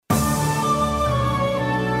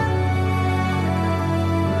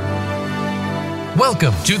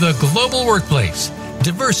Welcome to the Global Workplace.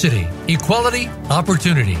 Diversity, equality,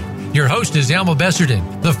 opportunity. Your host is Alma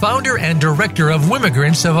Besserdin, the founder and director of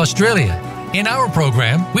Wimmigrants of Australia. In our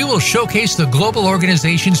program, we will showcase the global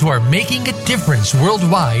organizations who are making a difference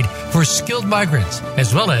worldwide for skilled migrants,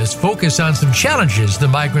 as well as focus on some challenges the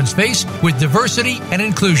migrants face with diversity and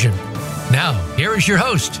inclusion. Now, here is your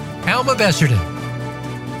host, Alma Besserdin.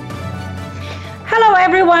 Hello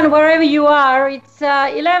everyone, wherever you are. It's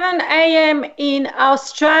 11 a.m. in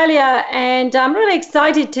Australia, and I'm really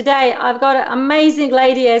excited today. I've got an amazing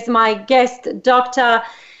lady as my guest, Dr.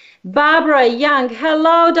 Barbara Young.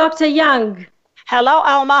 Hello, Dr. Young. Hello,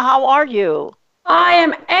 Alma. How are you? I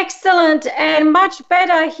am excellent and much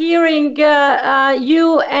better hearing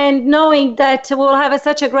you and knowing that we'll have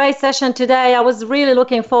such a great session today. I was really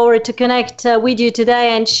looking forward to connect with you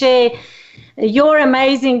today and share your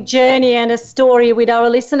amazing journey and a story with our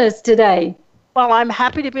listeners today. Well, I'm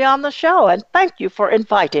happy to be on the show, and thank you for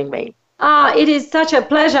inviting me. It is such a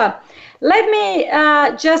pleasure. Let me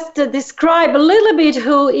just describe a little bit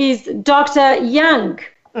who is Dr. Young.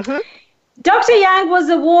 Mm-hmm. Dr. Young was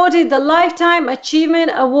awarded the Lifetime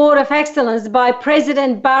Achievement Award of Excellence by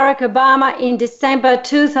President Barak Obama in December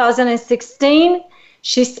 2016.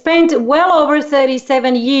 She spent well over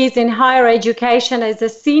 37 years in higher education as a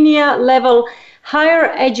senior level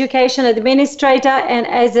higher education administrator and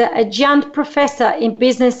as an adjunct professor in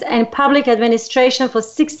business and public administration for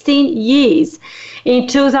 16 years. In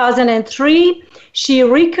 2003, she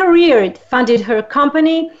recareered, funded her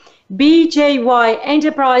company, BJY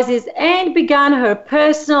Enterprises, and began her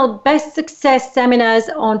personal best success seminars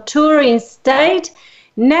on tour in state,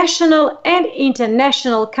 national, and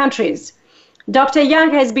international countries. Dr.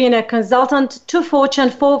 Young has been a consultant to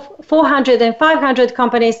Fortune 400 and 500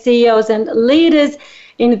 company CEOs and leaders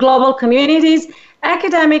in global communities,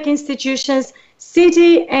 academic institutions,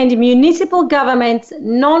 city and municipal governments,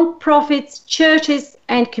 non-profits, churches,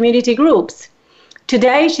 and community groups.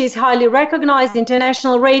 Today, she is highly recognized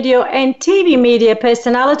international radio and TV media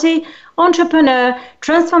personality, entrepreneur,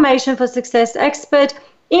 transformation for success expert,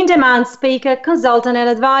 in-demand speaker, consultant, and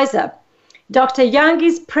advisor. Dr. Young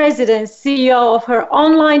is president, CEO of her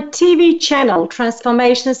online TV channel,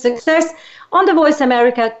 Transformation Success, on the Voice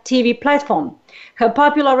America TV platform. Her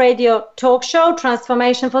popular radio talk show,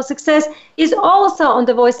 Transformation for Success, is also on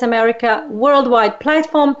the Voice America worldwide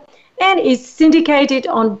platform and is syndicated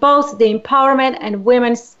on both the Empowerment and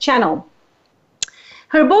Women's channel.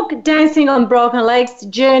 Her book, Dancing on Broken Legs,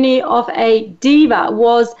 Journey of a Diva,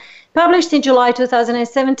 was published in July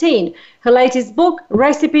 2017. Her latest book,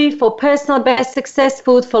 Recipe for Personal Best Success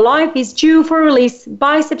Food for Life, is due for release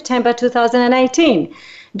by September 2018.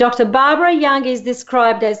 Dr. Barbara Young is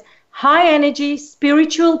described as high energy,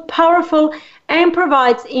 spiritual, powerful, and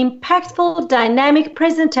provides impactful, dynamic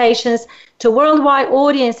presentations to worldwide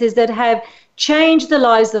audiences that have changed the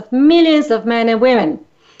lives of millions of men and women.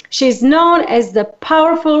 She's known as the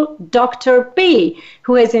powerful Dr. B,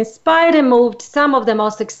 who has inspired and moved some of the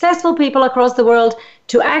most successful people across the world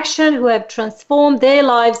to action, who have transformed their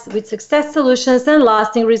lives with success solutions and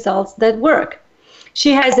lasting results that work.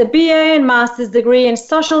 She has a BA and master's degree in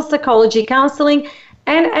social psychology counseling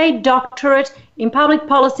and a doctorate in public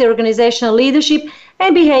policy, organizational leadership,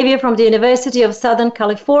 and behavior from the University of Southern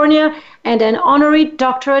California, and an honorary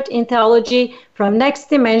doctorate in theology from Next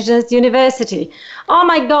Dimensions University. Oh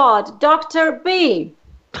my God, Dr. B,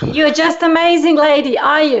 you're just amazing lady,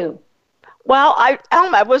 are you? Well,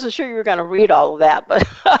 Alma, I wasn't sure you were going to read all of that, but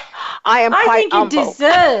I am quite humble. I think it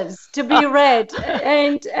deserves to be read,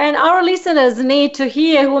 and our listeners need to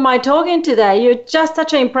hear who am I talking today. You're just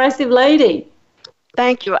such an impressive lady.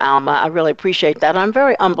 Thank you, Alma. I really appreciate that. I'm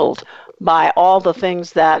very humbled by all the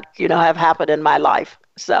things that, have happened in my life.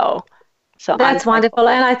 So that's wonderful,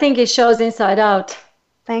 and I think it shows inside out.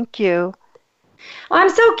 Thank you. I'm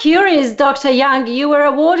so curious, Dr. Young. You were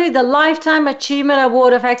awarded the Lifetime Achievement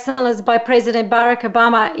Award of Excellence by President Barak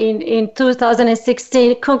Obama in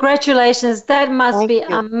 2016. Congratulations. That must be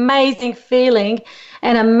an amazing feeling,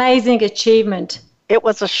 an amazing achievement. It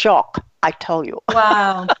was a shock, I tell you.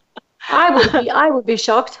 Wow. I would be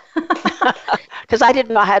shocked. Because I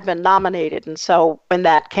didn't know I had been nominated. And so when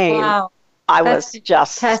that came, I was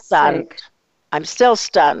just stunned. I'm still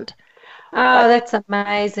stunned. Oh, that's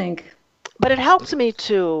amazing. But it helps me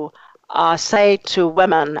to say to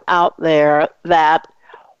women out there that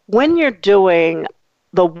when you're doing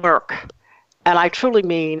the work, and I truly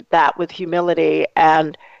mean that with humility,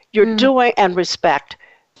 and you're doing, and respect,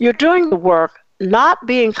 you're doing the work, not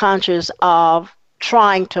being conscious of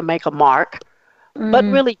trying to make a mark, but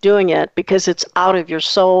really doing it because it's out of your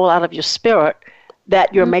soul, out of your spirit,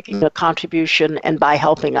 that you're making a contribution and by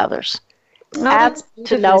helping others. Oh, and that's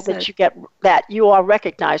to know said. that you are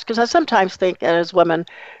recognized. Because I sometimes think that as women,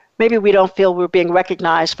 maybe we don't feel we're being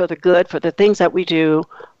recognized for the good, for the things that we do,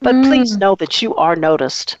 but please know that you are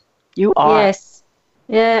noticed. You are. Yes.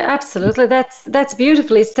 Yeah, absolutely. That's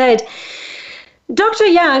beautifully said. Dr.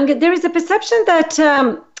 Young, there is a perception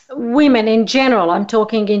that women in general, I'm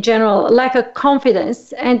talking in general, lack a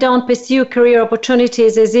confidence and don't pursue career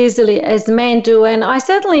opportunities as easily as men do. And I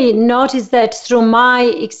certainly noticed that through my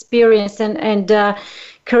experience and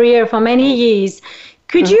career for many years.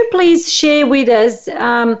 Could you please share with us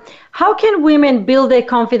how can women build their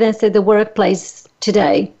confidence at the workplace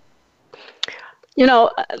today?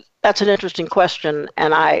 That's an interesting question,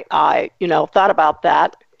 and I thought about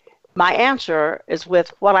that. My answer is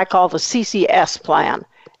with what I call the CCS plan,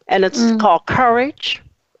 and it's called courage,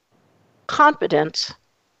 confidence,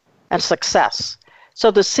 and success.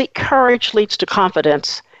 So courage leads to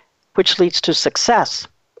confidence, which leads to success.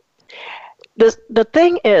 The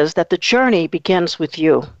thing is that the journey begins with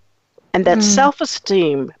you, and that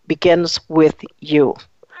self-esteem begins with you.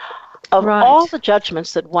 Of all the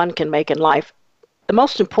judgments that one can make in life, the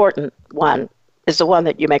most important one is the one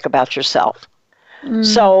that you make about yourself.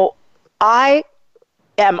 So I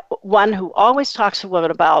am one who always talks to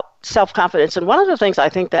women about self-confidence. And one of the things I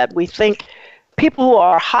think that we think people who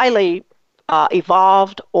are highly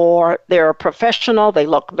evolved or they're professional, they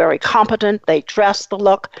look very competent, they dress the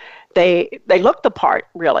look, they look the part,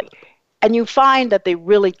 really. And you find that they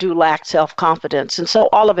really do lack self-confidence. And so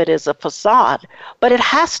all of it is a facade, but it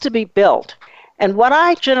has to be built. And what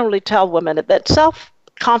I generally tell women is that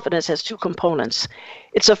self-confidence has two components.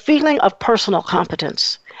 It's a feeling of personal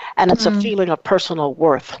competence, and it's a feeling of personal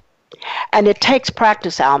worth. And it takes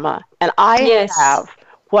practice, Alma. And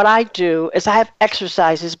what I do is I have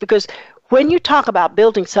exercises, because when you talk about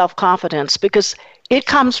building self-confidence, because it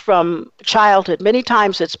comes from childhood, many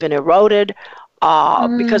times it's been eroded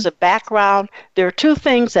because of background. There are two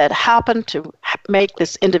things that happen to make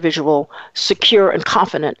this individual secure and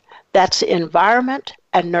confident. That's environment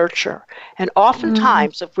and nurture. And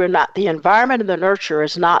oftentimes, if the environment and the nurture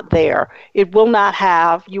is not there, you will not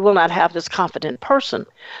have this confident person.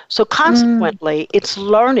 So consequently, it's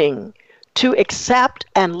learning to accept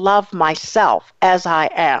and love myself as I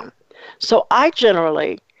am. So I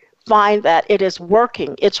generally find that it is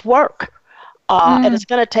working. It's work. And it's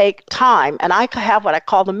going to take time. And I have what I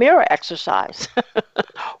call the mirror exercise,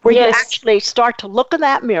 where you actually start to look in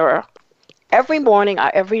that mirror every morning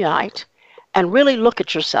or every night and really look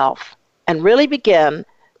at yourself and really begin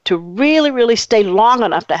to really stay long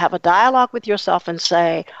enough to have a dialogue with yourself and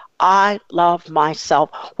say, I love myself,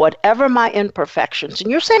 whatever my imperfections.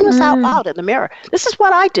 And you're saying this out loud in the mirror. This is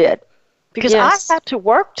what I did, because I had to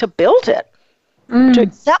work to build it, to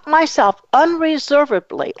accept myself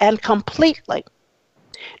unreservedly and completely.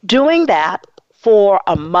 Doing that for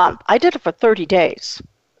a month. I did it for 30 days.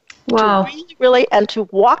 Wow. To really, and to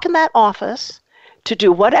walk in that office, to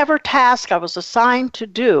do whatever task I was assigned to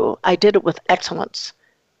do, I did it with excellence.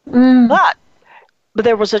 But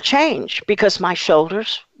there was a change, because my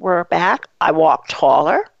shoulders were back. I walked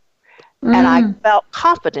taller, and I felt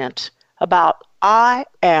confident about I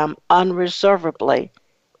am unreservedly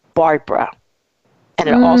Barbara. And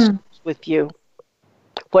it also is with you.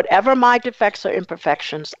 Whatever my defects or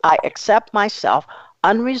imperfections, I accept myself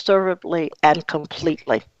unreservedly and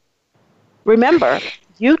completely. Remember,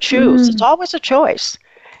 you choose. It's always a choice.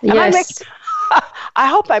 And I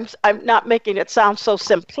hope I'm not making it sound so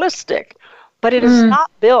simplistic, but it is not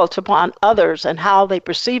built upon others and how they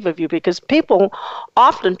perceive of you, because people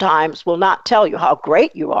oftentimes will not tell you how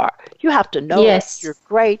great you are. You have to know that you're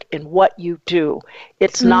great in what you do.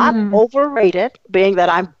 It's not overrated, being that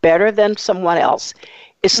I'm better than someone else.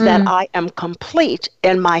 It's that I am complete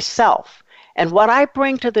in myself. And what I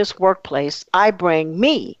bring to this workplace, I bring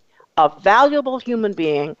me, a valuable human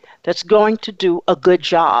being that's going to do a good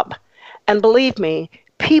job. And believe me,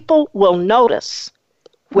 people will notice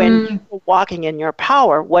when you're walking in your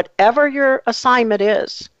power, whatever your assignment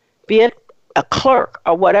is, be it a clerk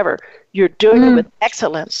or whatever, you're doing it with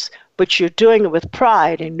excellence, but you're doing it with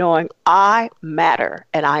pride and knowing I matter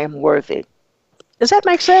and I am worthy. Does that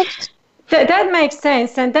make sense? That makes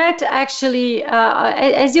sense, and that actually,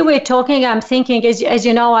 as you were talking, I'm thinking, as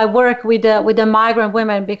you know, I work with the migrant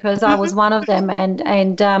women, because I was one of them,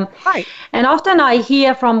 and often I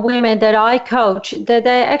hear from women that I coach that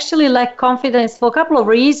they actually lack confidence for a couple of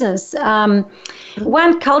reasons.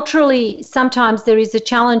 One, culturally, sometimes there is a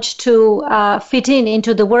challenge to fit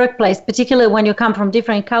into the workplace, particularly when you come from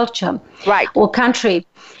different culture or country,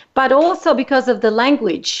 but also because of the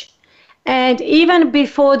language. And even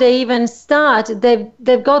before they even start,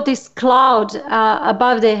 they've got this cloud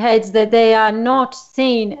above their heads that they are not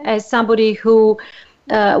seen as somebody who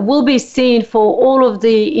will be seen for all of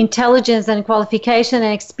the intelligence and qualification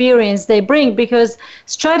and experience they bring, because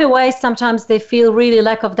straight away sometimes they feel really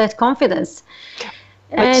lack of that confidence.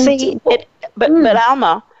 But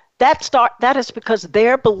Alma, that is because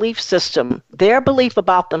their belief system, their belief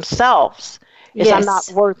about themselves is, I'm not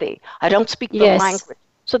worthy. I don't speak the language.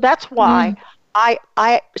 So that's why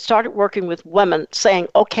I started working with women saying,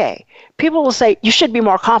 okay, people will say, you should be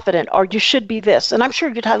more confident, or you should be this. And I'm sure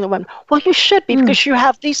you're telling the women, well, you should be because you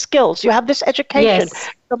have these skills, you have this education,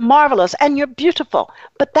 you're marvelous, and you're beautiful.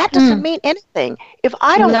 But that doesn't mean anything if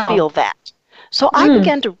I don't feel that. So I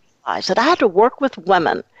began to realize that I had to work with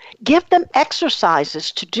women, give them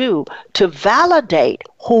exercises to do to validate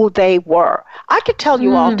who they were. I could tell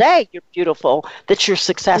you all day you're beautiful, that you're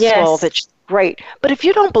successful, that you're great. But if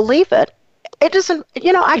you don't believe it, it doesn't,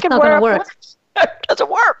 I can wear it. Work. It doesn't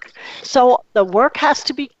work. So the work has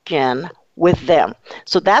to begin with them.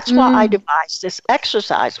 So that's why I devised this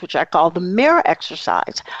exercise, which I call the mirror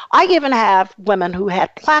exercise. I even have women who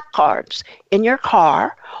had placards in your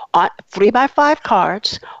car, on 3x5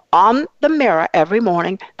 cards, on the mirror every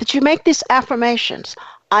morning, that you make these affirmations.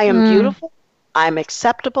 I am beautiful. I am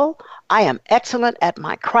acceptable. I am excellent at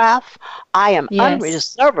my craft. I am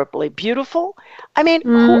unreservedly beautiful. I mean,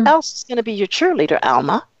 who else is going to be your cheerleader,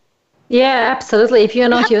 Alma? Yeah, absolutely. If you're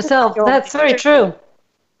not yourself, that's very true.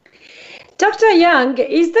 Dr. Young,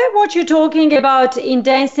 is that what you're talking about in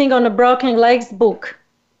Dancing on a Broken Legs book?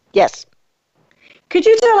 Yes. Could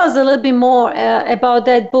you tell us a little bit more about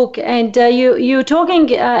that book? And you're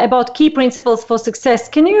talking about key principles for success.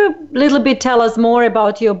 Can you a little bit tell us more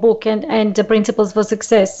about your book and the principles for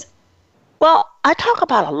success? Well, I talk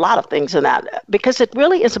about a lot of things in that because it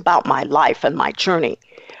really is about my life and my journey.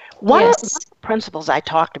 One of the principles I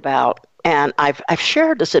talked about, and I've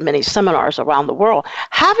shared this in many seminars around the world,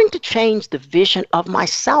 having to change the vision of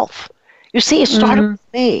myself. You see, it started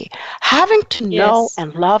with me, having to know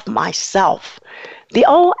and love myself. The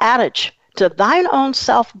old adage, to thine own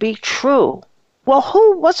self be true. Well,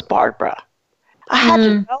 who was Barbara? I had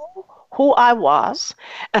to know who I was.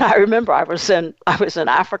 And I remember I was in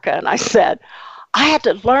Africa, and I said, I had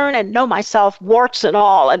to learn and know myself, warts and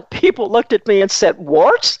all. And people looked at me and said,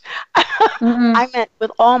 warts? I meant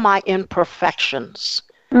with all my imperfections.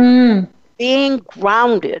 Being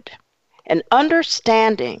grounded and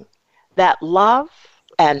understanding that love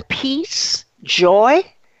and peace, joy,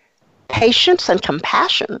 patience, and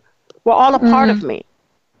compassion were all a part of me.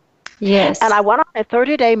 Yes. And I went on a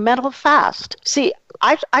 30-day mental fast. See,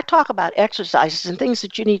 I talk about exercises and things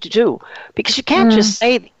that you need to do because you can't just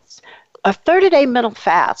say these. A 30-day mental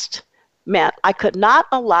fast meant I could not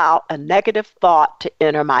allow a negative thought to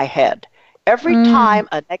enter my head. Every time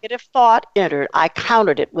a negative thought entered, I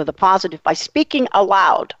countered it with a positive by speaking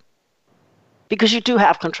aloud, because you do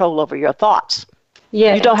have control over your thoughts.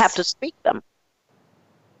 Yes. You don't have to speak them.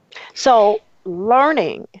 So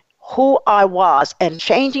learning who I was and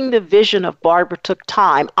changing the vision of Barbara took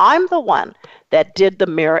time. I'm the one that did the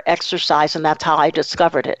mirror exercise, and that's how I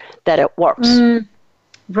discovered it, that it works.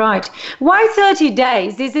 Right. Why 30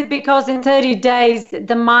 days? Is it because in 30 days the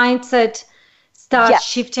mindset starts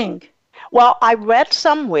shifting? Well, I read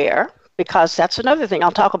somewhere, because that's another thing.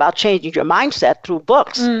 I'll talk about changing your mindset through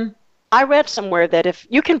books. I read somewhere that if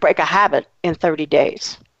you can break a habit in 30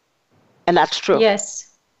 days, and that's true. Yes.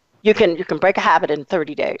 You can break a habit in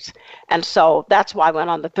 30 days. And so that's why I went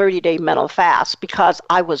on the 30-day mental fast, because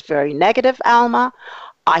I was very negative, Alma.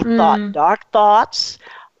 I thought dark thoughts.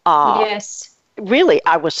 Yes. Really,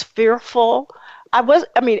 I was fearful.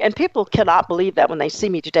 And people cannot believe that when they see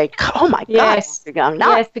me today. Oh, my God, Dr. Young.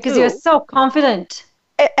 Yes, because you're so confident.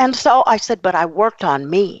 And so I said, but I worked on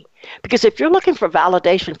me. Because if you're looking for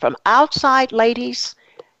validation from outside, ladies,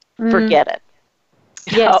 forget it.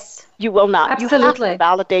 Yes. You will not. Absolutely. You have to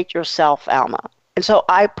validate yourself, Alma. And so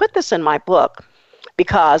I put this in my book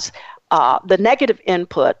because the negative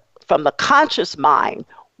input from the conscious mind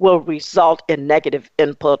will result in negative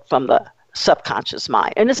input from the subconscious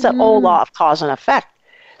mind. And it's the old law of cause and effect.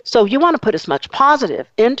 So you want to put as much positive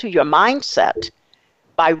into your mindset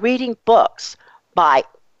by reading books,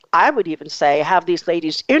 I would even say, have these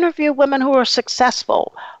ladies interview women who are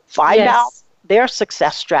successful, find out their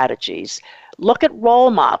success strategies, look at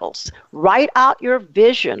role models, write out your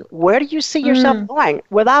vision. Where do you see yourself going?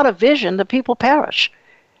 Without a vision, the people perish.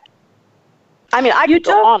 I mean, I could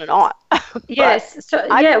go on and on. Yes. So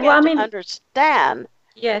understand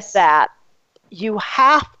that you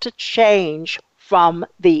have to change from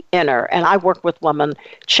the inner. And I work with women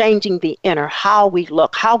changing the inner, how we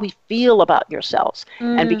look, how we feel about yourselves,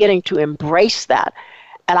 and beginning to embrace that.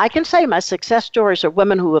 And I can say my success stories are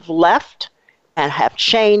women who have left and have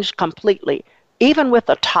changed completely, even with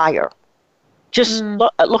attire. Just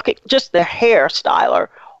look at just their hairstyle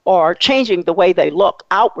or changing the way they look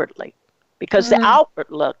outwardly, because the outward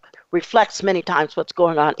look reflects many times what's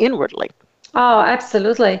going on inwardly. Oh,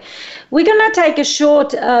 absolutely. We're going to take a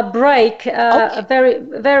short break very,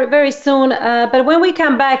 very, very soon. But when we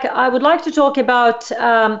come back, I would like to talk about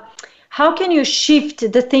how can you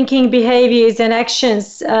shift the thinking, behaviors, and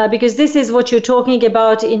actions, because this is what you're talking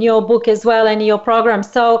about in your book as well and in your program.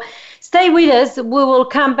 So stay with us. We will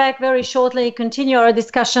come back very shortly, continue our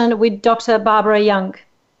discussion with Dr. Barbara Young.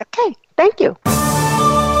 Okay, thank you.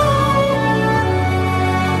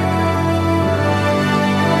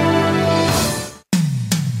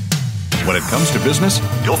 When it comes to business,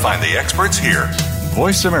 you'll find the experts here.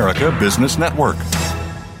 Voice America Business Network.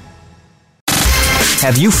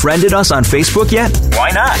 Have you friended us on Facebook yet? Why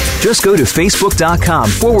not? Just go to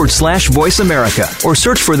facebook.com/Voice America or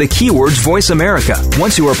search for the keywords Voice America.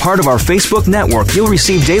 Once you are part of our Facebook network, you'll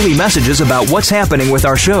receive daily messages about what's happening with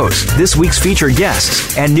our shows, this week's featured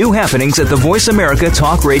guests, and new happenings at the Voice America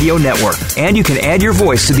Talk Radio Network. And you can add your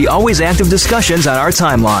voice to the always active discussions on our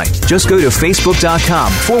timeline. Just go to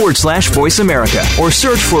facebook.com/Voice America or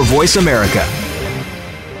search for Voice America.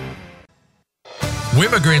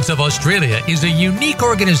 Wimmigrants of Australia is a unique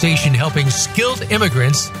organization helping skilled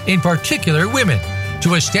immigrants, in particular women,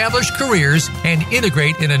 to establish careers and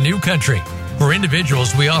integrate in a new country. For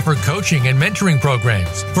individuals, we offer coaching and mentoring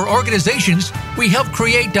programs. For organizations, we help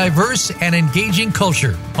create diverse and engaging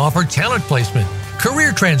culture, offer talent placement,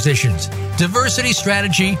 career transitions, diversity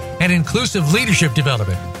strategy, and inclusive leadership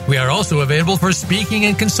development. We are also available for speaking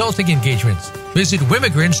and consulting engagements. Visit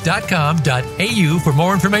wimmigrants.com.au for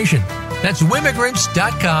more information. That's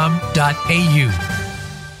wimmigrants.com.au.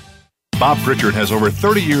 Bob Pritchard has over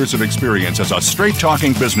 30 years of experience as a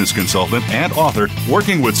straight-talking business consultant and author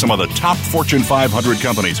working with some of the top Fortune 500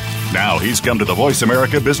 companies. Now he's come to the Voice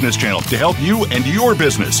America Business Channel to help you and your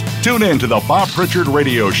business. Tune in to the Bob Pritchard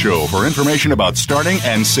Radio Show for information about starting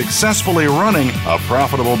and successfully running a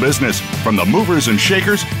profitable business. From the movers and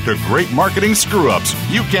shakers to great marketing screw-ups,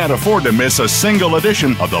 you can't afford to miss a single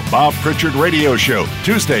edition of the Bob Pritchard Radio Show.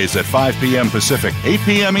 Tuesdays at 5 p.m. Pacific, 8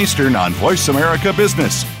 p.m. Eastern on Voice America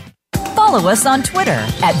Business. Follow us on Twitter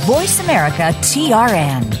at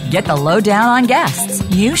VoiceAmericaTRN. Get the lowdown on guests,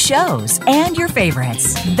 new shows, and your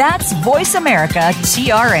favorites. That's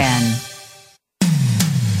VoiceAmericaTRN.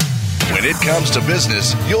 When it comes to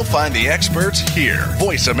business, you'll find the experts here.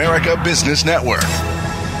 Voice America Business Network.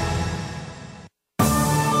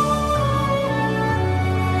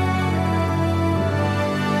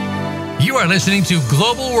 You are listening to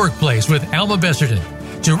Global Workplace with Alma Besserdin.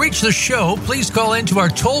 To reach the show, please call into our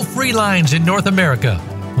toll-free lines in North America,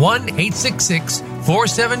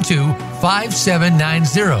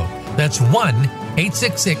 1-866-472-5790. That's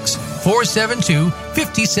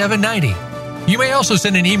 1-866-472-5790. You may also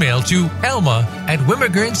send an email to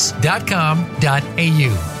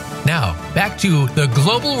elma@wimmigrants.com.au. Now, back to the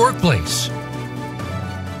Global Workplace.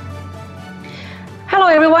 Hello,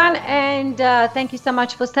 everyone, and thank you so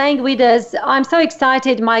much for staying with us. I'm so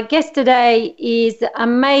excited. My guest today is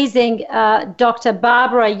amazing Dr.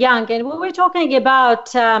 Barbara Young, and we were talking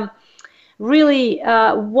about really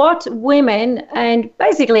what women and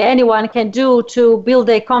basically anyone can do to build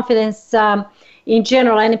their confidence in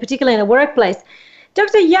general and in particular in the workplace.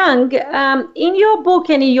 Dr. Young, in your book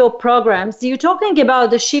and in your programs, you're talking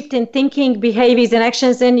about the shift in thinking, behaviors, and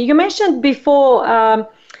actions, and you mentioned before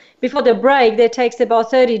the break, that takes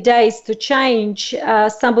about 30 days to change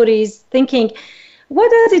somebody's thinking.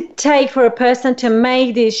 What does it take for a person to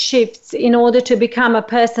make these shifts in order to become a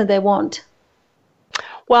person they want?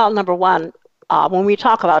 Well, number one, when we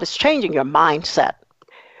talk about it's changing your mindset.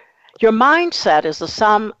 Your mindset is the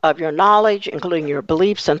sum of your knowledge, including your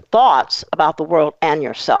beliefs and thoughts about the world and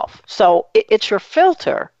yourself. So it's your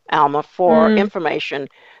filter, Alma, for information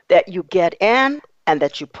that you get in and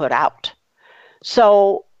that you put out.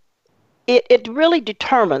 So it really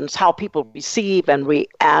determines how people receive and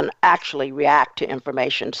actually react to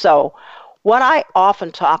information. So what I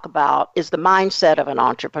often talk about is the mindset of an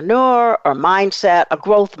entrepreneur or mindset, a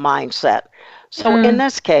growth mindset. So in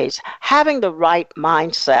this case, having the right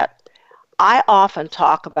mindset, I often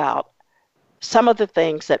talk about some of the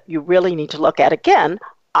things that you really need to look at. Again,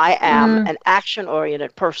 I am an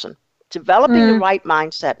action-oriented person. Developing the right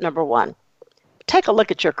mindset, number one. Take a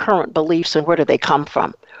look at your current beliefs and where do they come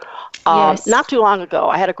from. Yes. Not too long ago,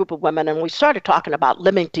 I had a group of women, and we started talking about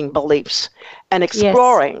limiting beliefs and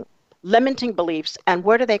exploring limiting beliefs and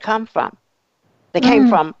where do they come from? They came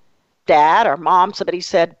from dad or mom. Somebody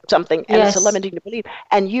said something, and it's a limiting belief,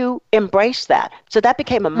 and you embrace that. So that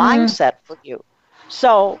became a mindset for you.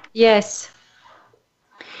 So yes.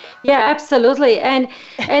 Yeah, absolutely. And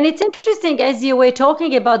it's interesting, as you were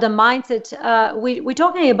talking about the mindset, we're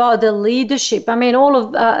talking about the leadership. I mean,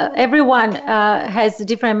 everyone has a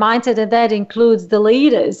different mindset, and that includes the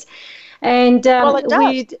leaders. And well, it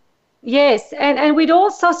does. yes, and with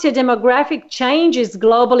all socio-demographic changes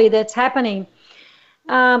globally that's happening,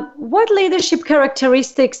 what leadership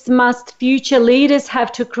characteristics must future leaders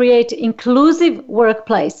have to create inclusive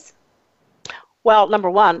workplace? Well, number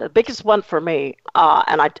one, the biggest one for me,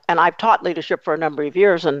 and I've taught leadership for a number of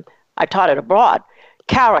years, and I taught it abroad.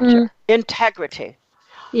 Character, integrity,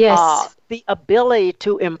 the ability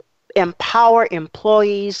to empower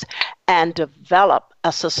employees and develop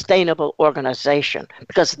a sustainable organization,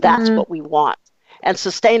 because that's what we want. And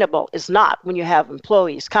sustainable is not when you have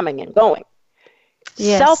employees coming and going.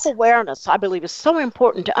 Yes. Self-awareness, I believe, is so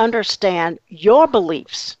important to understand your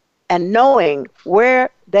beliefs and knowing where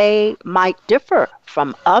they might differ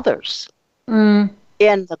from others in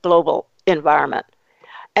the global environment.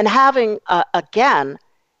 And having, again,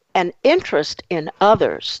 an interest in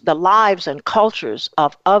others, the lives and cultures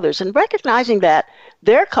of others, and recognizing that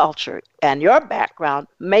their culture and your background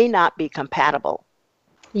may not be compatible,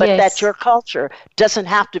 but that your culture doesn't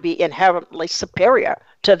have to be inherently superior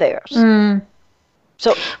to theirs.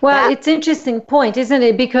 So, it's an interesting point, isn't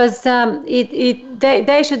it? Because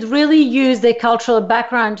they should really use their cultural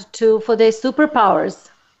background for their superpowers,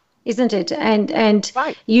 isn't it? And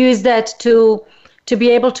use that to be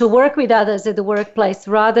able to work with others at the workplace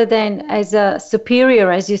rather than as a superior,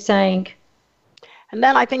 as you're saying. And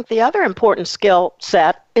then I think the other important skill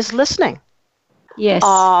set is listening. Yes.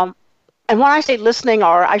 And when I say listening,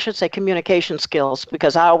 or I should say communication skills,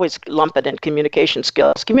 because I always lump it in communication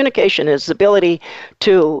skills. Communication is the ability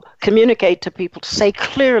to communicate to people, to say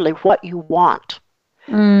clearly what you want,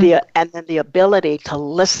 and then the ability to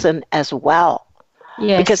listen as well.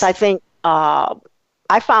 Yes. Because I think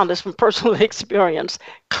I found this from personal experience.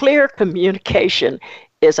 Clear communication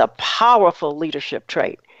is a powerful leadership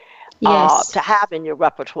trait to have in your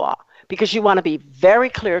repertoire. Because you want to be very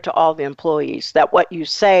clear to all the employees that what you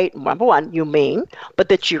say, number one, you mean, but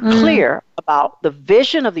that you're clear about the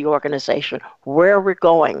vision of the organization, where we're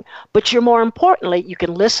going. But you're more importantly, you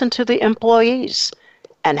can listen to the employees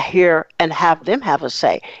and hear and have them have a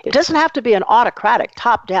say. It doesn't have to be an autocratic,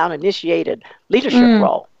 top-down initiated leadership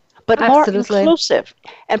role, but more inclusive.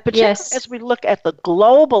 And particularly as we look at the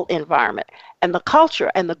global environment and the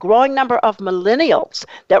culture and the growing number of millennials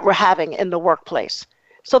that we're having in the workplace.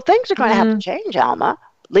 So things are going to have to change, Alma.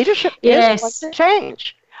 Leadership is going to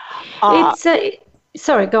change.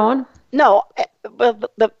 Sorry, go on. No,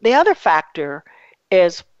 but the other factor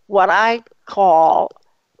is what I call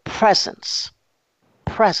presence.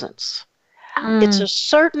 Presence. It's a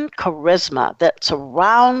certain charisma that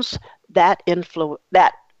surrounds that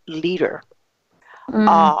that leader.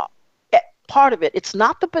 Part of it, it's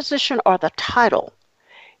not the position or the title.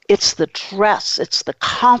 It's the dress, it's the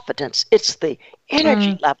confidence, it's the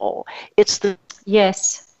energy level, it's the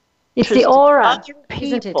it's the aura, other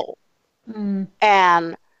people,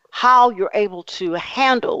 and how you're able to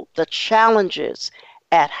handle the challenges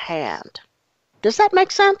at hand. Does that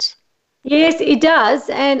make sense? Yes, it does.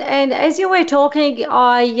 And as you were talking,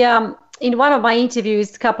 I in one of my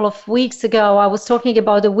interviews a couple of weeks ago, I was talking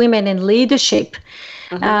about the women in leadership.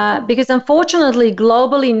 Because unfortunately,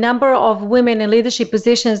 globally, number of women in leadership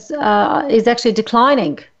positions is actually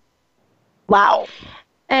declining. Wow.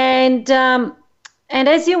 And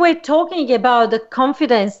as you were talking about the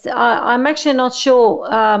confidence, I'm actually not sure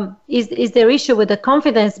is there issue with the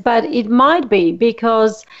confidence, but it might be,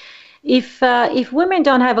 because if women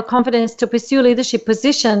don't have a confidence to pursue leadership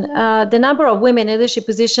position, the number of women in leadership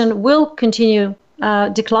position will continue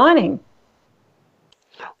declining.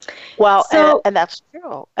 Well, and that's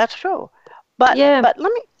true. That's true. But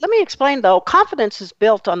let me explain, though. Confidence is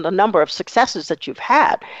built on the number of successes that you've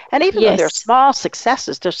had. And even though they're small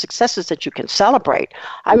successes, they're successes that you can celebrate.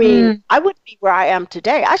 I mean, I wouldn't be where I am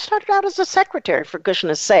today. I started out as a secretary, for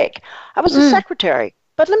goodness sake. I was a secretary.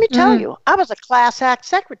 But let me tell you, I was a class act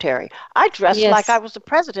secretary. I dressed like I was the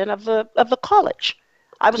president of the college.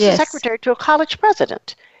 I was the secretary to a college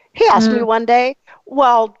president. He asked me one day,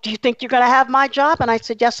 well, do you think you're going to have my job? And I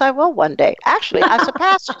said, yes, I will one day. Actually, I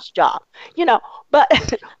surpassed his job, but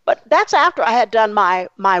that's after I had done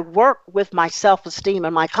my work with my self-esteem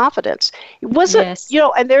and my confidence. It wasn't,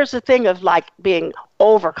 and there's a thing of like being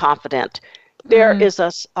overconfident. There is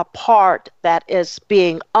a part that is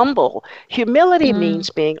being humble. Humility means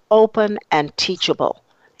being open and teachable,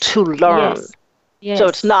 to learn. Yes. Yes. So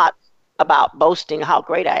it's not about boasting how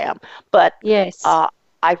great I am, but yes.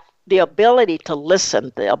 The ability to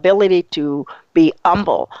listen, the ability to be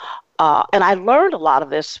humble. And I learned a lot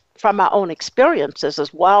of this from my own experiences,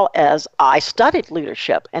 as well as I studied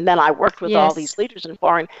leadership. And then I worked with all these leaders in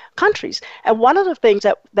foreign countries. And one of the things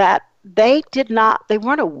that they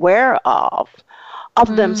weren't aware of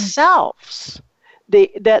themselves,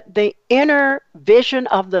 the inner vision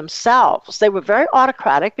of themselves. They were very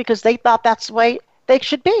autocratic because they thought that's the way they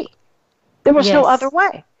should be. There was no other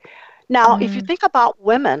way. Now, if you think about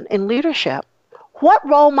women in leadership, what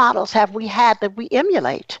role models have we had that we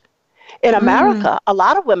emulate? In America, a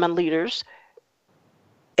lot of women leaders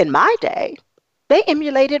in my day, they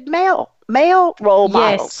emulated male role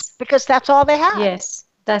models because that's all they had. Yes,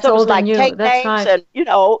 that's so all it was they like knew. take That's names right.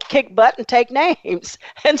 and, kick butt and take names.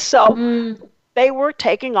 And so they were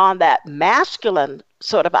taking on that masculine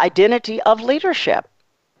sort of identity of leadership.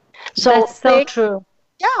 So that's so true.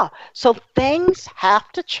 Yeah. So things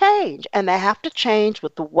have to change, and they have to change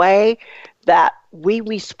with the way that we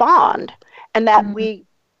respond and that we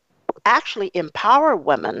actually empower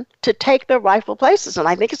women to take their rightful places. And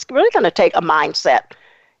I think it's really going to take a mindset.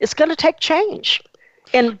 It's going to take change.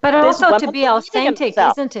 But also to be authentic,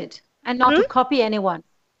 isn't it? And not to copy anyone.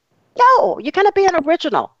 No, you're going to be an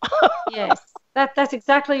original. Yes. That's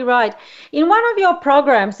exactly right. In one of your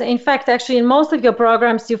programs, in fact, actually in most of your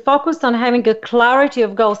programs, you focused on having a clarity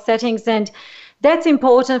of goal settings, and that's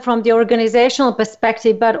important from the organizational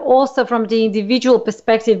perspective, but also from the individual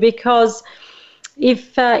perspective, because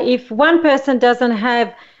if one person doesn't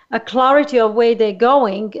have a clarity of where they're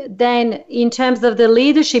going, then in terms of the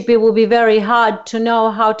leadership, it will be very hard to know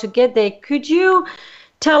how to get there. Could you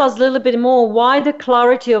tell us a little bit more why the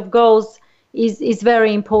clarity of goals is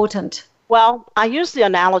very important? Well, I use the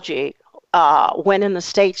analogy when in the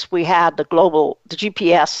States we had the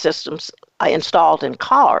GPS systems installed in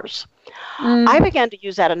cars. I began to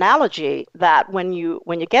use that analogy that when you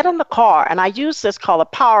get in the car, and I use this called the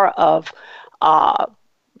power of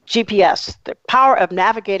GPS, the power of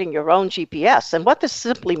navigating your own GPS. And what this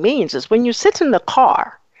simply means is when you sit in the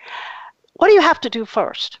car, what do you have to do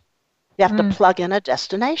first? You have to plug in a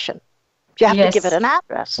destination. You have to give it an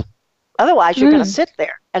address. Otherwise, you're going to sit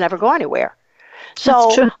there and never go anywhere.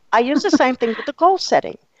 So I use the same thing with the goal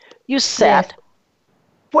setting. You set,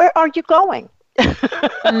 where are you going?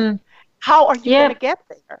 How are you going to get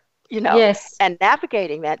there? And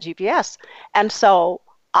navigating that GPS. And so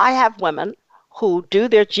I have women who do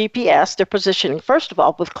their GPS, their positioning, first of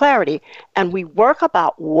all, with clarity, and we work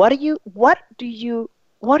about what are you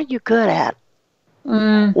good at?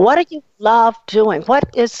 What do you love doing? What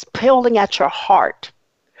is pulling at your heart?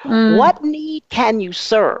 What need can you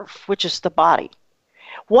serve, which is the body?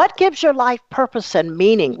 What gives your life purpose and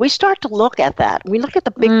meaning? We start to look at that. We look at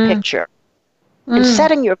the big picture and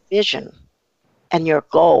setting your vision and your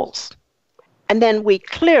goals. And then we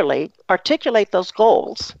clearly articulate those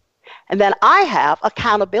goals. And then I have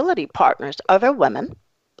accountability partners, other women.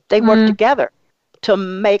 They work together to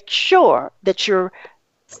make sure that you're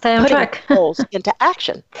putting goals into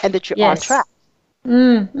action and that you're on track.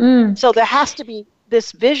 So there has to be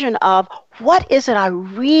this vision of what is it I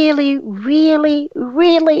really, really,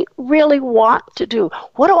 really, really want to do?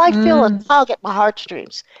 What do I feel a tug at my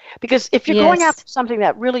heartstrings? Because if you're going after something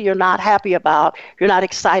that really you're not happy about, you're not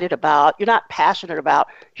excited about, you're not passionate about,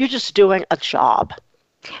 you're just doing a job.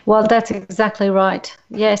 Well, that's exactly right.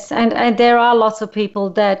 Yes, and there are lots of people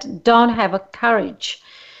that don't have a courage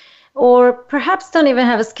or perhaps don't even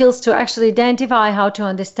have the skills to actually identify how to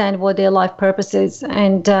understand what their life purpose is.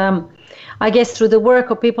 And I guess through the work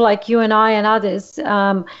of people like you and I and others,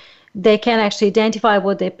 they can actually identify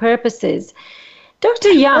what their purpose is. Dr.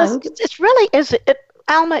 Young, it's really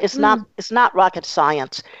Alma, it's not rocket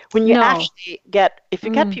science. When you actually get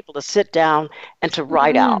people to sit down and to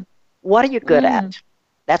write out, what are you good at?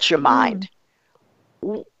 That's your mind.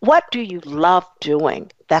 What do you love doing?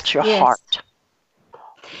 That's your heart.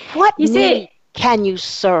 What need can you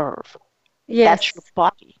serve? That's your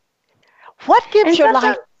body. What gives your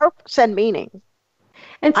life purpose and meaning?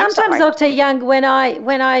 And sometimes, Dr. Young, when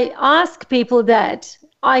I ask people that,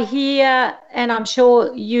 I hear, and I'm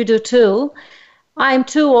sure you do too, I'm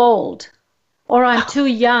too old, or I'm too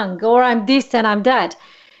young, or I'm this and I'm that.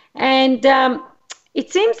 And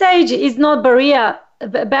it seems age is not barrier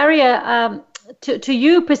to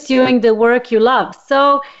you pursuing the work you love.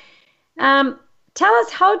 So Tell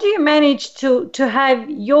us, how do you manage to have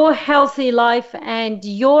your healthy life and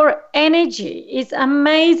your energy? It's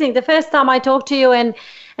amazing. The first time I talked to you and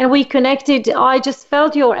we connected, I just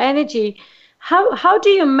felt your energy. How do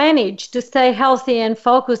you manage to stay healthy and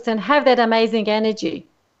focused and have that amazing energy?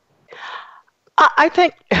 I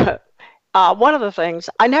think one of the things,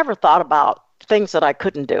 I never thought about things that I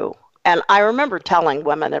couldn't do. And I remember telling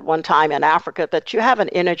women at one time in Africa that you have an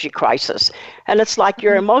energy crisis. And it's like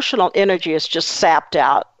your emotional energy is just sapped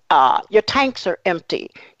out. Your tanks are empty.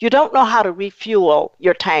 You don't know how to refuel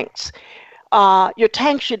your tanks. Your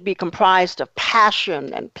tank should be comprised of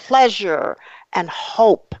passion and pleasure and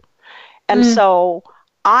hope. And so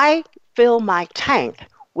I fill my tank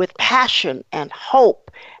with passion and hope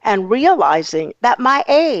and realizing that my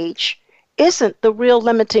age isn't the real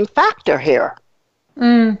limiting factor here.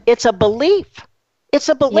 It's a belief. It's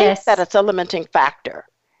a belief that it's a limiting factor.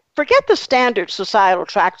 Forget the standard societal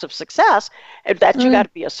tracks of success, that you got to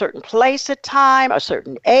be a certain place at time, a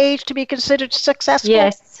certain age to be considered successful.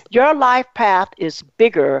 Yes. Your life path is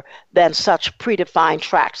bigger than such predefined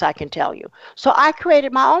tracks, I can tell you. So I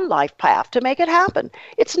created my own life path to make it happen.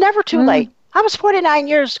 It's never too late. I was 49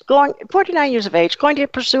 years of age, going to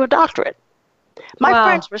pursue a doctorate. My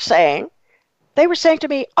friends were saying, they were saying to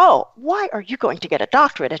me, oh, why are you going to get a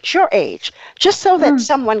doctorate at your age? Just so that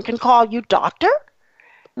someone can call you doctor?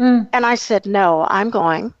 And I said, no, I'm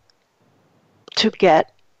going to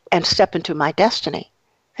get and step into my destiny.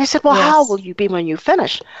 They said, well, how will you be when you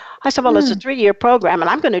finish? I said, well, it's a 3-year program, and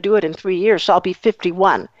I'm going to do it in 3 years, so I'll be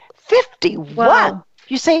 51. 51! Wow.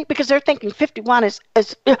 You see, because they're thinking 51 is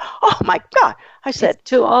oh, my God. I said, it's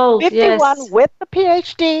too old, 51 with the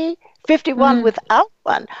PhD, 51 without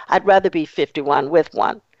one. I'd rather be 51 with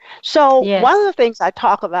one. So one of the things I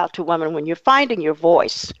talk about to women when you're finding your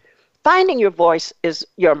voice is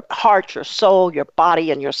your heart, your soul, your body,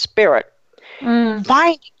 and your spirit.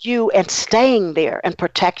 Finding you and staying there and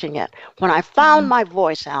protecting it. When I found my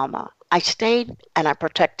voice, Alma, I stayed and I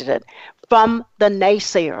protected it from the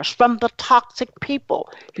naysayers, from the toxic people.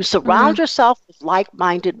 You surround yourself with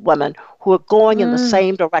like-minded women who are going in the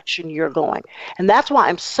same direction you're going. And that's why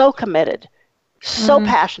I'm so committed, so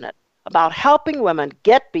passionate about helping women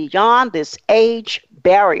get beyond this age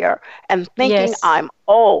barrier and thinking I'm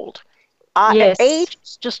old. Age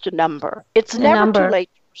is just a number. It's never too late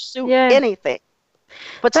to pursue anything.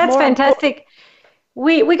 But that's fantastic.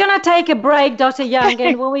 We're going to take a break, Dr. Young,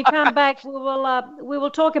 and when we come back, we will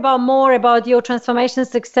talk about more about your Transformation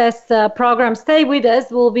Success program. Stay with us.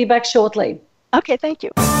 We'll be back shortly. Okay, thank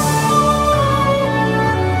you.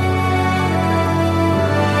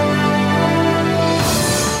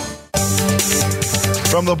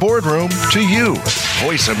 From the boardroom to you,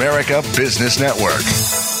 Voice America Business Network.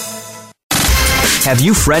 Have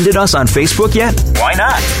you friended us on Facebook yet? Why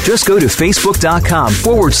not? Just go to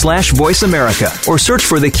facebook.com/Voice America or search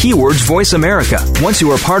for the keywords Voice America. Once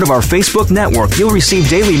you are part of our Facebook network, you'll receive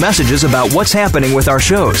daily messages about what's happening with our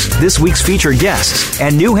shows, this week's featured guests,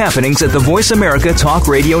 and new happenings at the Voice America Talk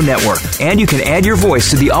Radio Network. And you can add your voice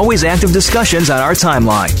to the always active discussions on our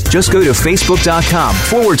timeline. Just go to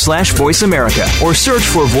facebook.com/Voice America or search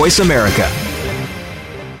for Voice America.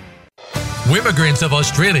 Wimmigrants of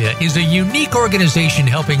Australia is a unique organization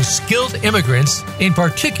helping skilled immigrants, in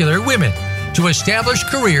particular women, to establish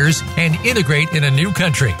careers and integrate in a new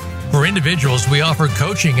country. For individuals, we offer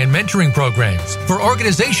coaching and mentoring programs. For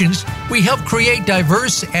organizations, we help create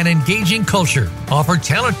diverse and engaging culture, offer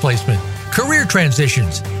talent placement, career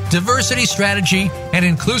transitions, diversity strategy, and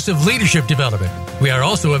inclusive leadership development. We are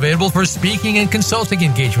also available for speaking and consulting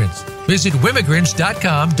engagements. Visit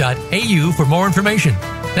wimmigrants.com.au for more information.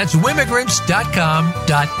 That's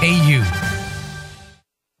wimmigrants.com.au.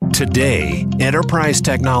 Today, enterprise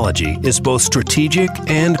technology is both strategic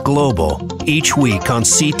and global. Each week on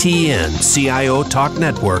CTN CIO Talk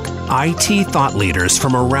Network, IT thought leaders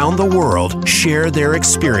from around the world share their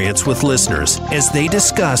experience with listeners as they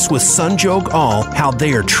discuss with Sanjog Aul how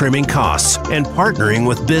they are trimming costs and partnering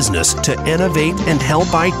with business to innovate and help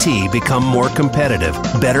IT become more competitive,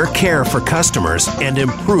 better care for customers, and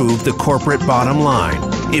improve the corporate bottom line.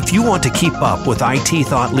 If you want to keep up with IT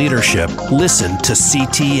thought leadership, listen to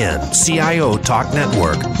CTN CIO Talk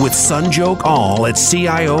Network with Sanjog Aul at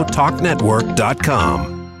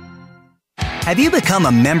CIOTalkNetwork.com. Have you become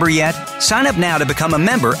a member yet? Sign up now to become a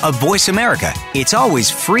member of Voice America. It's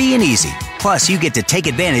always free and easy. Plus, you get to take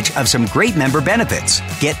advantage of some great member benefits.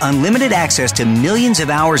 Get unlimited access to millions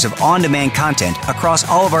of hours of on-demand content across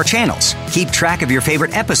all of our channels. Keep track of your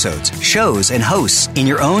favorite episodes, shows, and hosts in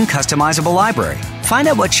your own customizable library. Find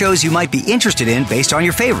out what shows you might be interested in based on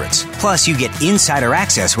your favorites. Plus, you get insider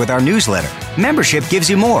access with our newsletter. Membership gives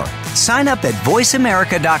you more. Sign up at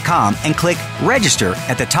voiceamerica.com and click register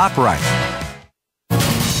at the top right.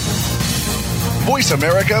 Voice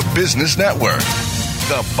America Business Network,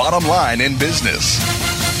 the bottom line in business.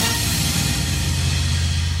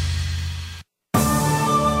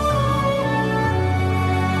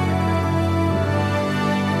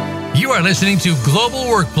 You are listening to Global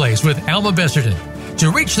Workplace with Alma Besserdin.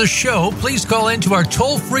 To reach the show, please call into our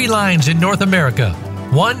toll-free lines in North America,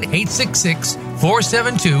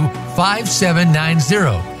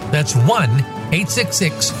 1-866-472-5790. That's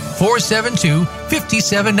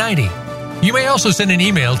 1-866-472-5790. You may also send an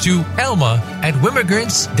email to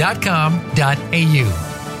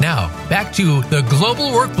elma@wimmigrants.com.au. Now, back to the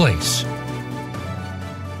Global Workplace.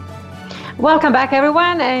 Welcome back,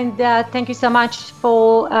 everyone, and thank you so much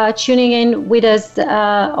for tuning in with us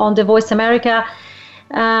on the Voice America,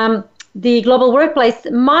 the Global Workplace.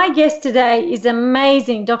 My guest today is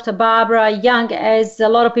amazing, Dr. Barbara Young, as a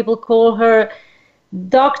lot of people call her,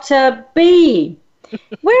 Dr. B.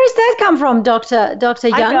 Where does that come from, Dr.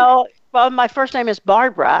 Young? I know. Well, my first name is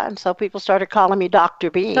Barbara, and so people started calling me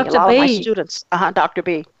Dr. B. Dr. A lot B. of my students, Dr.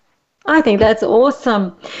 B. I think that's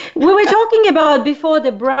awesome. We were talking about before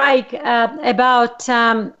the break about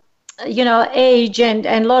age, and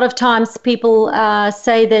a lot of times people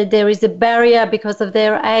say that there is a barrier because of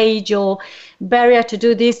their age or barrier to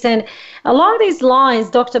do this. And along these lines,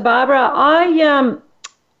 Dr. Barbara, I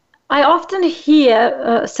often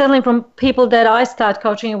hear, certainly from people that I start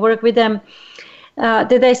coaching and work with them, that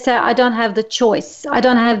they say, I don't have the choice. I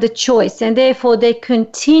don't have the choice. And therefore, they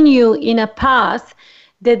continue in a path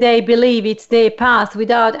that they believe it's their path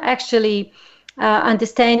without actually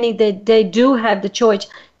understanding that they do have the choice.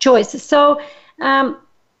 So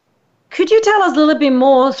could you tell us a little bit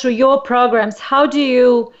more through your programs? How do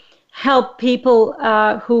you help people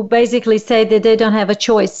who basically say that they don't have a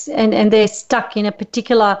choice and they're stuck in a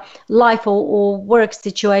particular life or work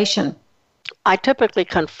situation? I typically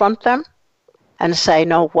confront them and say,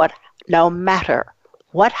 no matter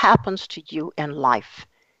what happens to you in life,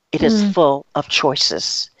 it is full of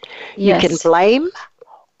choices. Yes. You can blame,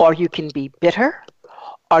 or you can be bitter,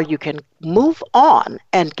 or you can move on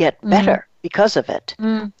and get better because of it.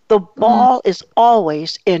 The ball is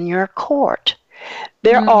always in your court.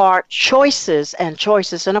 There are choices, and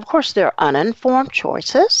of course there are uninformed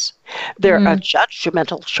choices. There are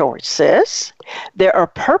judgmental choices. There are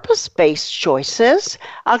purpose-based choices.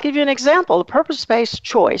 I'll give you an example. A purpose-based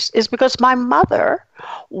choice is because my mother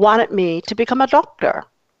wanted me to become a doctor,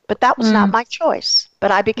 but that was not my choice. But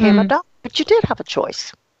I became a doctor. But you did have a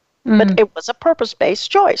choice. But it was a purpose-based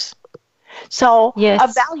choice. So a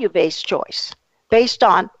value-based choice based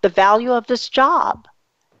on the value of this job.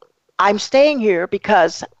 I'm staying here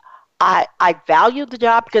because I value the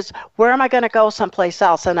job, because where am I going to go someplace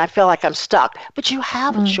else and I feel like I'm stuck? But you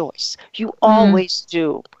have a choice. You always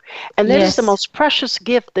do. And that is the most precious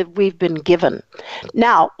gift that we've been given.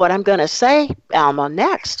 Now, what I'm going to say, Alma,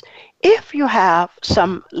 next, if you have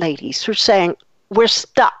some ladies who are saying, we're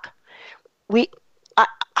stuck,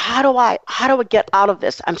 how do I get out of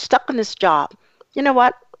this? I'm stuck in this job. You know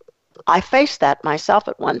what? I faced that myself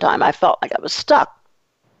at one time. I felt like I was stuck.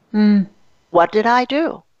 What did I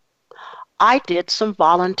do? I did some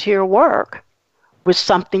volunteer work with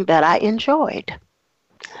something that I enjoyed.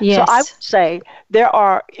 Yes. So I would say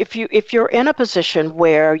if you're in a position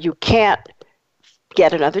where you can't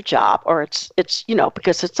get another job, or it's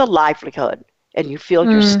because it's a livelihood and you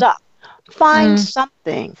feel you're stuck, find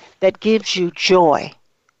something that gives you joy.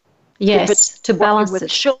 Yes, if it's to balance with it.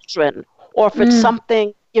 children, or if it's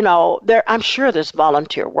something, I'm sure there's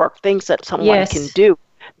volunteer work, things that someone can do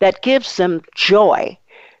that gives them joy,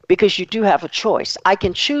 because you do have a choice. I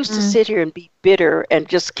can choose to sit here and be bitter and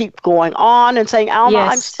just keep going on and saying, Alma,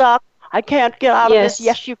 I'm stuck. I can't get out of this.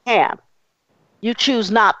 Yes, you can. You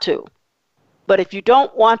choose not to. But if you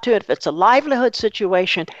don't want to, if it's a livelihood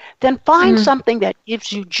situation, then find something that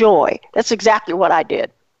gives you joy. That's exactly what I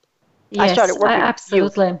did. Yes, I started working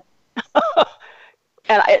absolutely.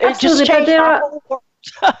 And it just changed my whole world.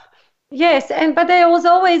 Yes, but there was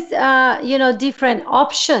always, different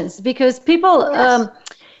options, because people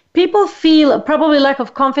feel probably lack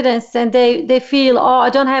of confidence, and they feel, I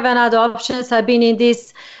don't have another options. I've been in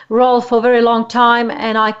this role for a very long time,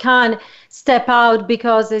 and I can't step out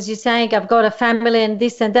because, as you're saying, I've got a family and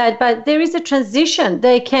this and that. But there is a transition.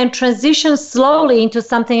 They can transition slowly into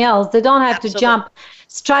something else. They don't have to jump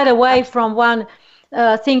straight away from one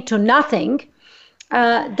thing to nothing.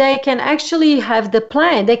 They can actually have the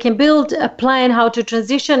plan. They can build a plan how to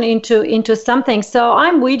transition into something. So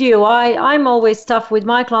I'm with you. I'm always tough with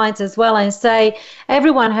my clients as well and say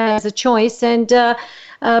everyone has a choice, and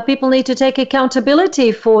people need to take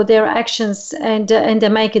accountability for their actions and they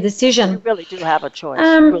make a decision. You really do have a choice.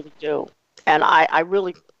 You really do. And I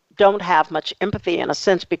really don't have much empathy in a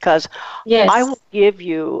sense because I will give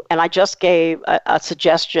you, and I just gave a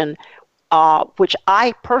suggestion which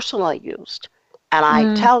I personally used. And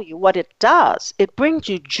I tell you what it does. It brings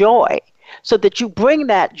you joy so that you bring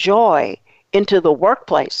that joy into the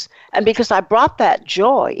workplace. And because I brought that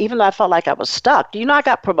joy, even though I felt like I was stuck, do you know I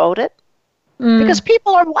got promoted? Because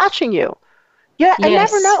people are watching you. Yeah, I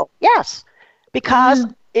never know. Yes. Because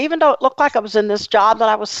even though it looked like I was in this job that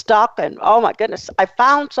I was stuck and, oh my goodness, I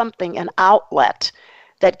found something, an outlet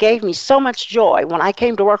that gave me so much joy. When I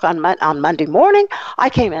came to work on Monday morning, I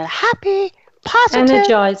came in happy, positive,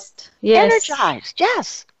 energized,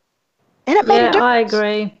 yes, and it made a difference. I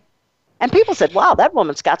agree. And people said, "Wow, that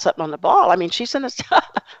woman's got something on the ball." I mean, she's in this.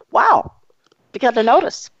 Wow, you got to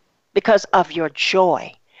notice because of your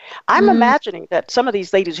joy. I'm imagining that some of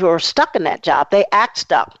these ladies who are stuck in that job, they act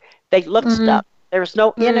stuck, they look stuck. There's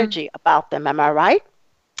no energy about them. Am I right?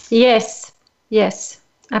 Yes,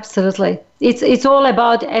 absolutely. It's all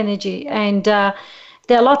about energy, and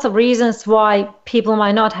there are lots of reasons why people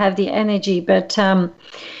might not have the energy, but I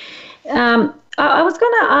was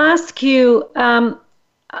going to ask you,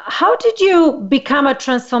 how did you become a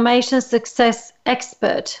transformation success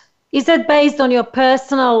expert? Is that based on your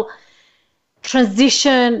personal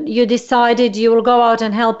transition? You decided you will go out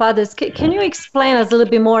and help others. Can you explain us a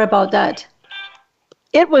little bit more about that?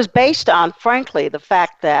 It was based on, frankly, the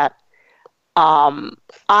fact that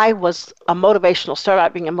I was started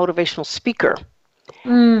out being a motivational speaker.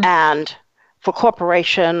 And for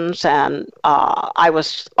corporations, and I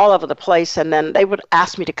was all over the place, and then they would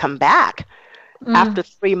ask me to come back after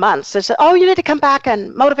 3 months. They said, "Oh, you need to come back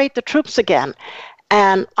and motivate the troops again,"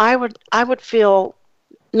 and I would feel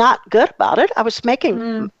not good about it. I was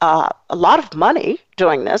making a lot of money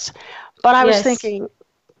doing this, but I was thinking,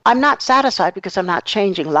 I'm not satisfied because I'm not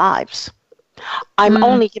changing lives. I'm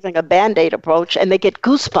only giving a Band-Aid approach, and they get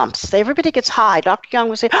goosebumps. Everybody gets high. Dr. Young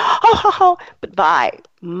would say, oh. But by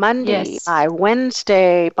Monday, by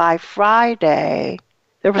Wednesday, by Friday,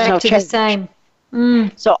 there was no change. Back to the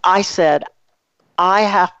same. So I said, I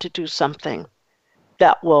have to do something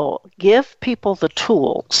that will give people the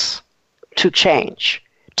tools to change,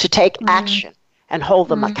 to take action, and hold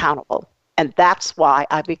them accountable. And that's why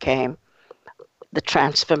I became the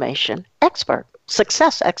transformation expert,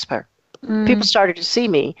 success expert. People started to see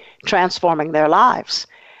me transforming their lives.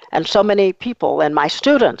 And so many people and my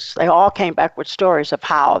students, they all came back with stories of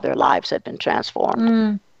how their lives had been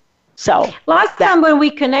transformed. So last time when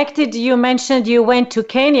we connected, you mentioned you went to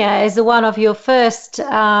Kenya as one of your first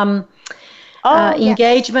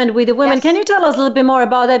engagement with the women. Can you tell us a little bit more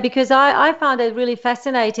about that? Because I found it really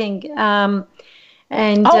fascinating. I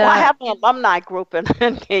have an alumni group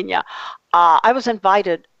in Kenya. I was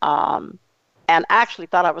invited and actually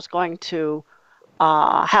thought I was going to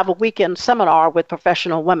have a weekend seminar with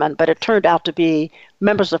professional women, but it turned out to be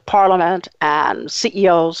members of parliament and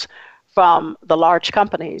CEOs from the large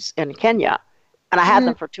companies in Kenya. And I had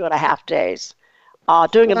them for 2.5 days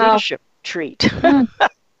doing a leadership retreat.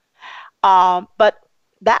 But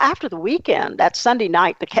after the weekend, that Sunday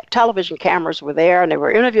night, the television cameras were there, and they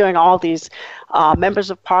were interviewing all these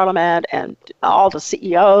members of parliament and all the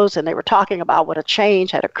CEOs, and they were talking about what a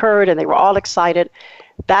change had occurred, and they were all excited.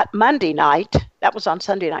 That Monday night, that was on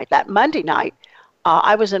Sunday night, that Monday night,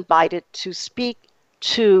 I was invited to speak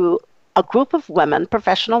to a group of women,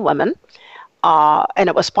 professional women, and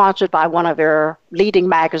it was sponsored by one of their leading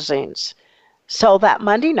magazines. So that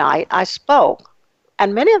Monday night, I spoke,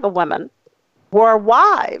 and many of the women were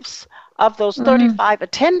wives of those 35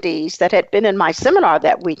 attendees that had been in my seminar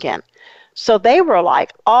that weekend. So they were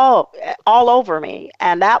like all over me.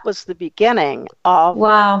 And that was the beginning of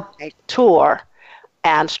a tour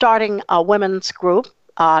and starting a women's group.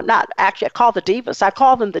 I call the Divas. I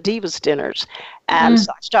call them the Divas dinners. And so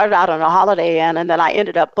I started out on a Holiday Inn, and then I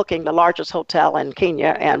ended up booking the largest hotel in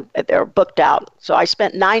Kenya, and they're booked out. So I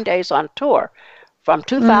spent 9 days on tour from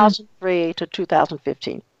 2003 to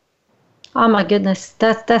 2015. Oh my goodness,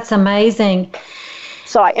 that's amazing.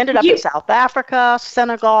 So I ended up in South Africa,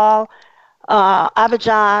 Senegal,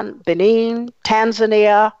 Abidjan, Benin,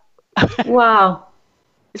 Tanzania. Wow.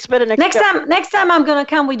 It's been an next time I'm going to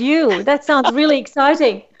come with you. That sounds really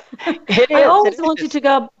exciting. I always wanted to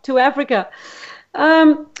go to Africa.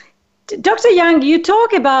 Dr. Young, you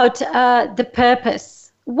talk about the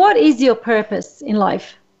purpose. What is your purpose in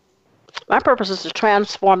life? My purpose is to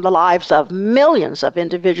transform the lives of millions of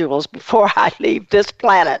individuals before I leave this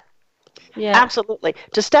planet. Yeah. Absolutely.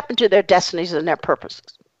 To step into their destinies and their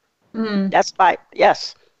purposes. That's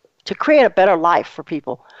to create a better life for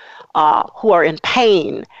people who are in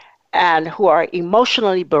pain and who are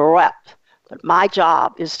emotionally bereft. But my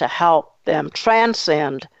job is to help them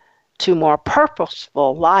transcend to more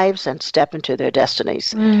purposeful lives and step into their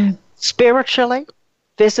destinies. Spiritually,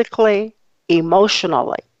 physically,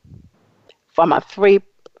 emotionally, from a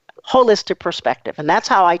holistic perspective. And that's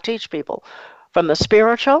how I teach people, from the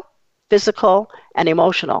spiritual, physical, and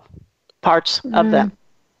emotional parts of them.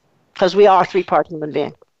 Because we are a three-part human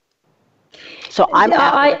being. So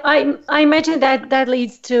I imagine that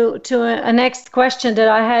leads to a next question that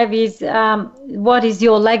I have is, what is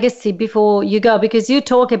your legacy before you go? Because you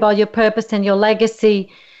talk about your purpose and your legacy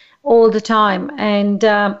all the time. And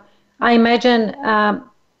I imagine,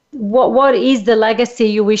 what is the legacy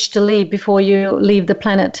you wish to leave before you leave the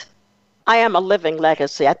planet? I am a living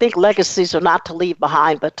legacy. I think legacies are not to leave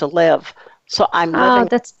behind, but to live. So I'm living. Oh,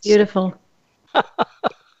 that's beautiful.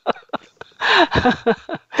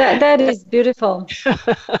 that is beautiful.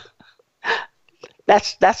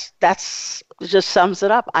 That's just sums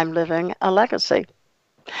it up. I'm living a legacy.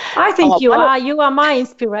 I think you are my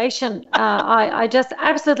inspiration. I just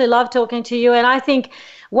absolutely love talking to you, and I think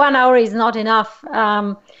 1 hour is not enough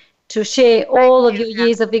to share all of your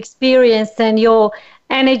years of experience and your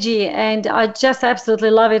energy, and I just absolutely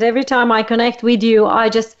love it. Every time I connect with you, I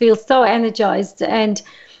just feel so energized, and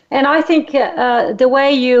I think the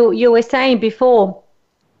way you were saying before,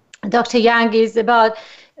 Dr. Young, is about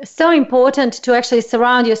so important to actually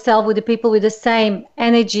surround yourself with the people with the same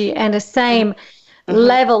energy and the same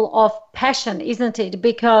level of passion, isn't it?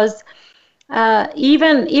 Because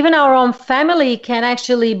even our own family can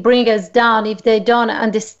actually bring us down if they don't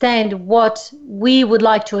understand what we would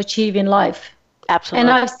like to achieve in life. Absolutely.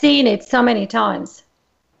 And I've seen it so many times.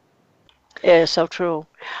 It is so true.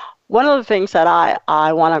 One of the things that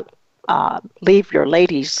I want to leave your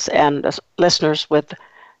ladies and the listeners with,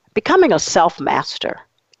 becoming a self-master.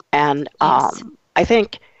 And Yes. I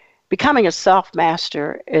think becoming a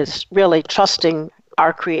self-master is really trusting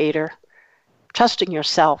our Creator, trusting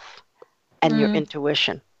yourself and your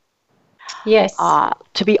intuition. Yes.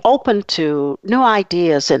 To be open to new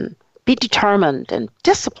ideas and be determined and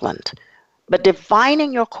disciplined, but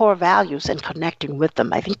defining your core values and connecting with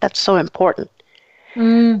them. I think that's so important.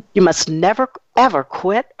 You must never, ever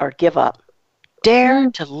quit or give up. Dare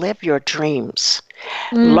to live your dreams.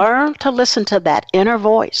 Learn to listen to that inner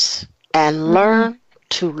voice and learn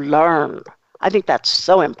to learn. I think that's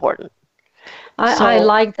so important. I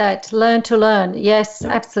like that. Learn to learn. Yes,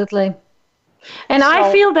 absolutely. And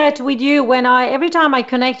I feel that with you, every time I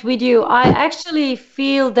connect with you, I actually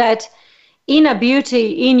feel that inner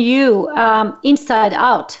beauty in you, inside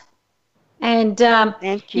out. And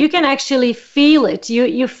Thank you. you can actually feel it.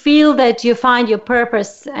 You feel that you find your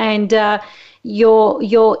purpose and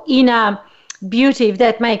your inner beauty, if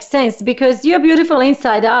that makes sense, because you're beautiful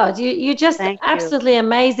inside out. You're just absolutely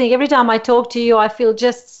amazing. Every time I talk to you, I feel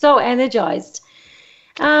just so energized.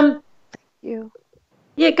 Thank you.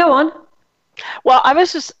 Yeah, go on. Well, I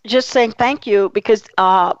was just saying thank you because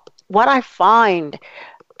what I find,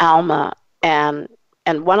 Alma, and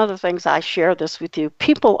one of the things I share this with you,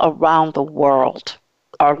 people around the world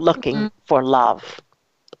are looking for love.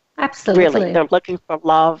 Absolutely. Really, they're looking for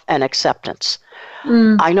love and acceptance.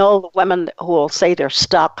 I know the women who will say they're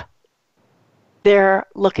stuck. They're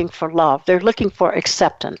looking for love. They're looking for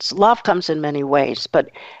acceptance. Love comes in many ways,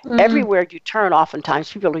 but everywhere you turn,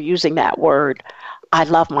 oftentimes people are using that word. I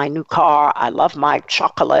love my new car. I love my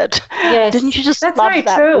chocolate. Yes, Didn't you just love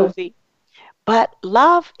that movie? But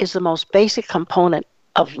love is the most basic component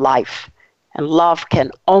of life, and love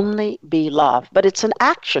can only be love. But it's an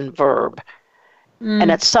action verb,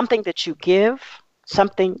 and it's something that you give,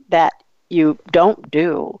 something that you don't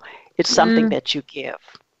do. It's something that you give.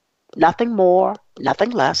 Nothing more,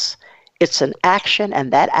 nothing less. It's an action,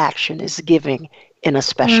 and that action is giving in a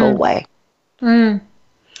special way.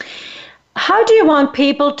 How do you want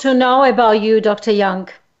people to know about you, Dr. Young?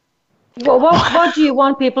 What do you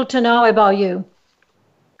want people to know about you?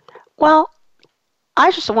 Well,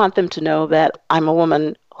 I just want them to know that I'm a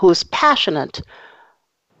woman who's passionate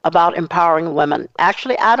about empowering women.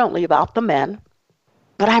 Actually, not only about the men,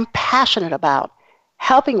 but I'm passionate about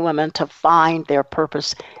helping women to find their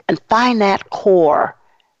purpose and find that core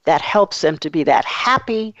that helps them to be that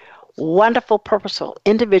happy, wonderful, purposeful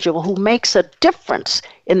individual who makes a difference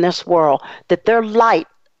in this world, that their light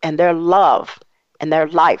and their love and their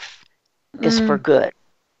life is for good.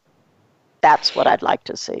 That's what I'd like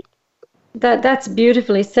to see. That's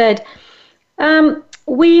beautifully said.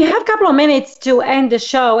 We have a couple of minutes to end the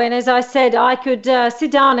show, and as I said, I could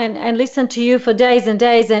sit down and listen to you for days and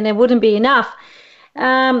days, and it wouldn't be enough.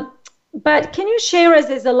 But can you share us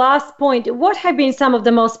as a last point, what have been some of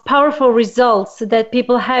the most powerful results that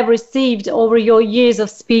people have received over your years of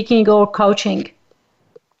speaking or coaching?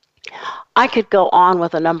 I could go on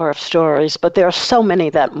with a number of stories, but there are so many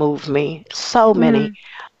that move me, so many.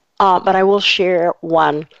 But I will share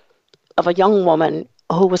one of a young woman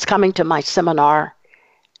who was coming to my seminar,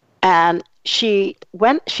 and she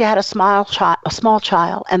had a small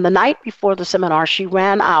child, and the night before the seminar, she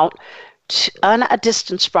ran out on a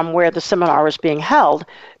distance from where the seminar was being held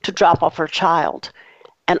to drop off her child.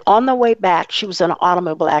 And on the way back, she was in an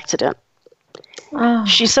automobile accident.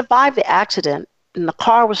 She survived the accident, and the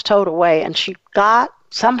car was towed away, and she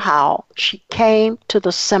came to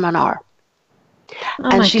the seminar.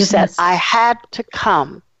 And she said, I had to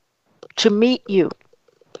come to meet you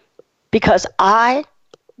because I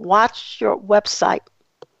watched your website,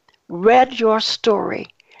 read your story,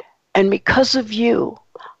 and because of you,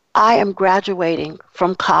 I am graduating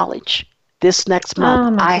from college this next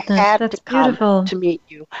month. I had to come to meet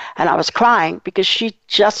you. And I was crying because she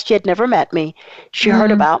had never met me. She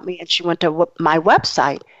heard about me, and she went to my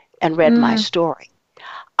website and read my story.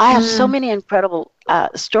 I have so many incredible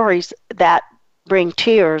stories that bring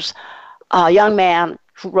tears. A young man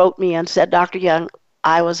who wrote me and said, Dr. Young,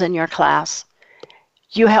 I was in your class.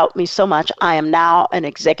 You helped me so much. I am now an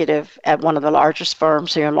executive at one of the largest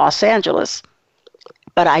firms here in Los Angeles.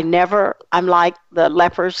 But I'm like the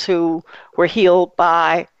lepers who were healed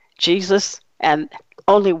by Jesus, and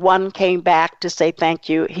only one came back to say thank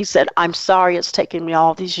you. He said, I'm sorry it's taken me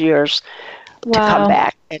all these years to come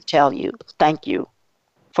back and tell you thank you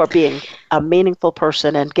for being a meaningful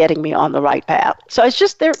person and getting me on the right path. So it's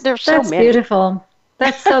just, there's so many. That's beautiful.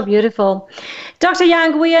 That's so beautiful. Dr.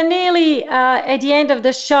 Young, we are nearly at the end of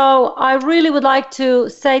the show. I really would like to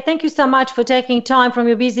say thank you so much for taking time from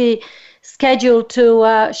your busy schedule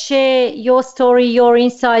to share your story, your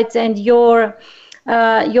insights, and your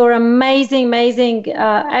amazing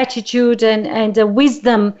attitude and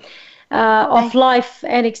wisdom of life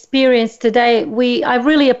and experience today. I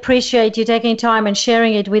really appreciate you taking time and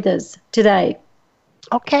sharing it with us today.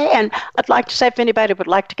 Okay, and I'd like to say if anybody would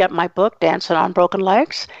like to get my book, Dancing on Broken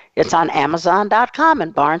Legs, it's on Amazon.com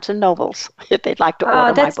and Barnes & Nobles if they'd like to order my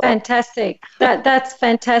book. That's fantastic. That's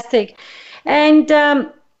fantastic. And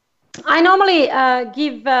I normally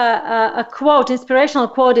give a quote, inspirational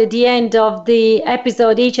quote at the end of each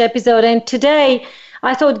episode. And today,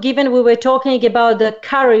 I thought, given we were talking about the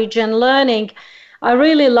courage and learning, I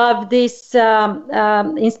really love this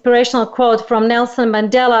inspirational quote from Nelson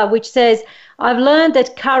Mandela, which says, I've learned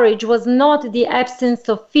that courage was not the absence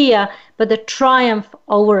of fear, but the triumph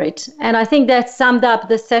over it. And I think that summed up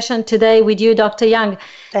the session today with you, Dr. Young.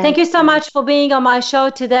 Thank you so much for being on my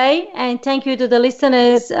show today. And thank you to the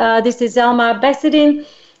listeners. This is Alma Besserdin,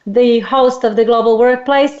 the host of The Global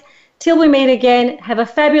Workplace. Till we meet again, have a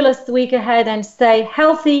fabulous week ahead and stay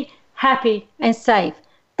healthy, happy, and safe.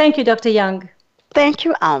 Thank you, Dr. Young. Thank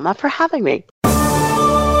you, Alma, for having me.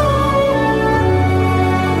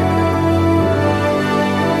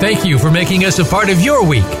 Thank you for making us a part of your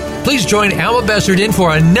week. Please join Alma Besserdin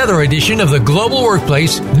for another edition of The Global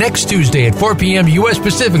Workplace next Tuesday at 4 p.m. U.S.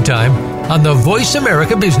 Pacific Time on the Voice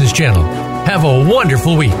America Business Channel. Have a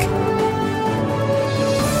wonderful week.